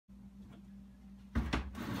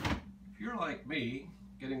you're like me,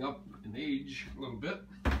 getting up in age a little bit,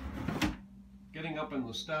 getting up and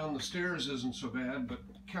down the stairs isn't so bad, but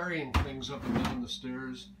carrying things up and down the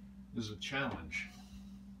stairs is a challenge.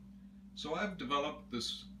 So I've developed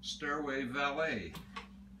this Stairway Valet,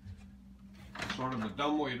 sort of a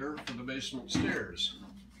dumbwaiter for the basement stairs.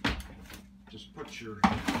 Just put your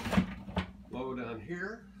load on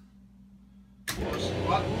here, press the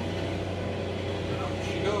button, and up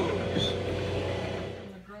she goes.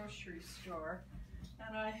 In the grocery store,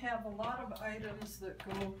 and I have a lot of items that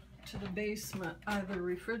go to the basement, either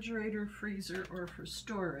refrigerator, freezer, or for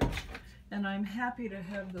storage. And I'm happy to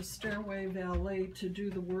have the Stairway Valet to do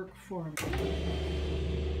the work for me.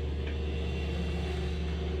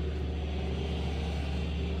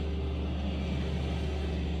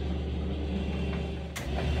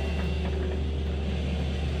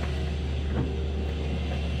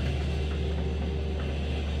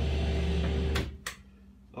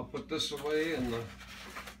 I'll put this away in the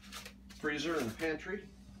freezer and pantry.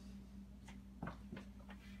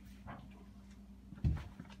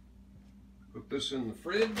 Put this in the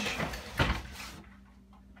fridge.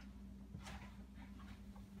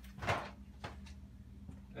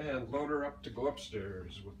 And load her up to go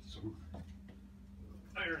upstairs with some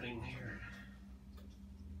ironing here.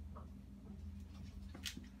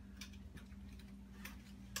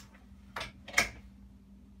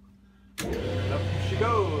 And up she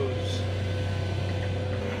goes.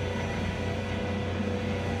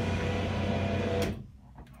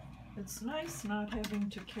 It's nice not having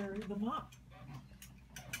to carry them up.